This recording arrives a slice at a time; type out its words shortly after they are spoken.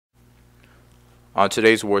On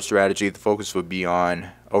today's word strategy, the focus will be on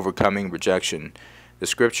overcoming rejection. The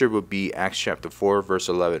scripture will be Acts chapter 4, verse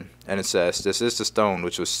 11, and it says, "This is the stone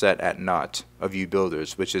which was set at naught of you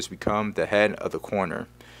builders, which has become the head of the corner."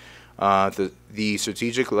 The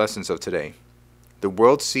strategic lessons of today. The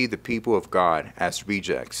world see the people of God as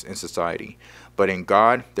rejects in society, but in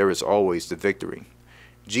God there is always the victory.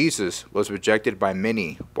 Jesus was rejected by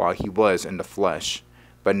many while he was in the flesh,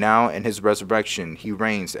 but now in his resurrection he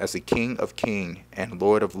reigns as the King of kings and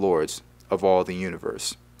Lord of lords of all the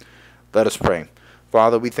universe. Let us pray.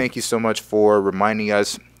 Father, we thank you so much for reminding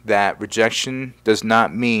us that rejection does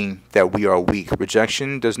not mean that we are weak.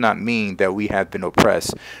 Rejection does not mean that we have been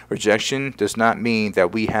oppressed. Rejection does not mean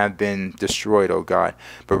that we have been destroyed, O God,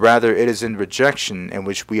 but rather it is in rejection in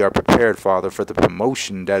which we are prepared, Father, for the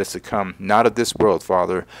promotion that is to come, not of this world,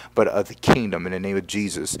 Father, but of the kingdom in the name of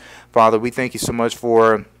Jesus. Father, we thank you so much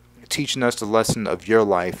for teaching us the lesson of your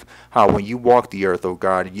life, how when you walk the earth, O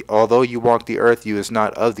God, although you walk the earth, you is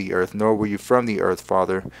not of the earth, nor were you from the earth,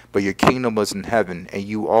 Father, but your kingdom was in heaven, and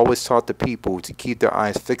you always taught the people to keep their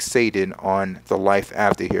eyes fixated on the life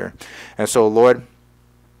after here. And so, Lord,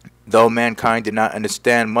 though mankind did not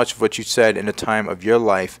understand much of what you said in the time of your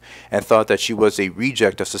life and thought that you was a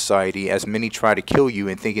reject of society, as many try to kill you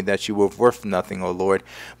and thinking that you were worth nothing, O Lord,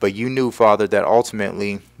 but you knew, Father, that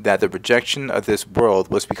ultimately that the rejection of this world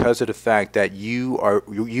was because of the fact that you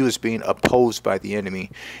was being opposed by the enemy.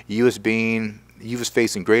 You was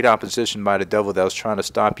facing great opposition by the devil that was trying to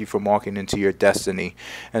stop you from walking into your destiny.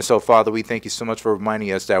 And so, Father, we thank you so much for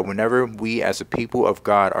reminding us that whenever we as a people of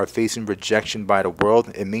God are facing rejection by the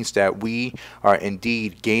world, it means that we are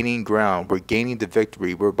indeed gaining ground. We're gaining the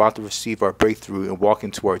victory. We're about to receive our breakthrough and walk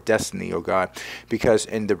into our destiny, oh God. Because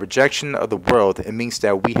in the rejection of the world, it means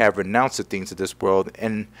that we have renounced the things of this world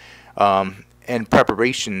and in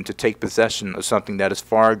preparation to take possession of something that is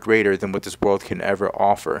far greater than what this world can ever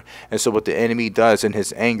offer. And so what the enemy does in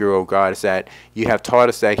his anger, oh God, is that you have taught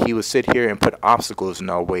us that he would sit here and put obstacles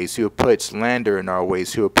in our ways. He would put slander in our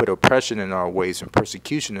ways. He would put oppression in our ways and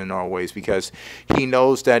persecution in our ways, because he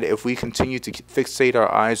knows that if we continue to fixate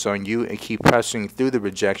our eyes on you and keep pressing through the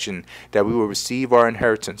rejection, that we will receive our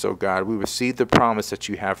inheritance, oh God. We receive the promise that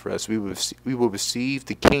you have for us. We will receive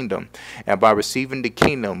the kingdom. And by receiving the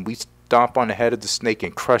kingdom, we stomp on the head of the snake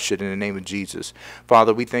and crush it in the name of Jesus.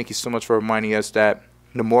 Father, we thank you so much for reminding us that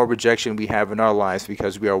the more rejection we have in our lives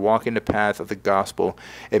because we are walking the path of the gospel,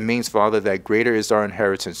 it means, Father, that greater is our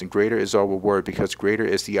inheritance and greater is our reward, because greater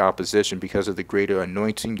is the opposition because of the greater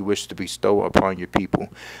anointing you wish to bestow upon your people.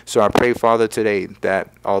 So I pray, Father, today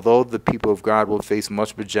that although the people of God will face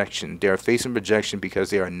much rejection, they are facing rejection because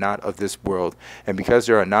they are not of this world. And because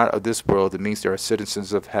they are not of this world, it means they are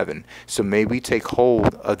citizens of heaven. So may we take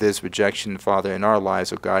hold of this rejection, Father, in our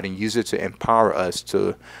lives, oh God, and use it to empower us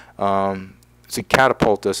to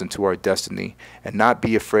catapult us into our destiny, and not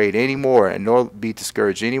be afraid anymore, and nor be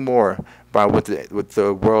discouraged anymore by what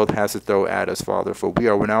the world has to throw at us, Father. For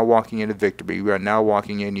we're now walking in a victory. We are now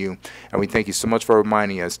walking in you. And we thank you so much for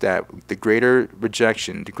reminding us that the greater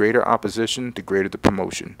rejection, the greater opposition, the greater the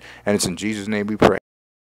promotion. And it's in Jesus' name we pray.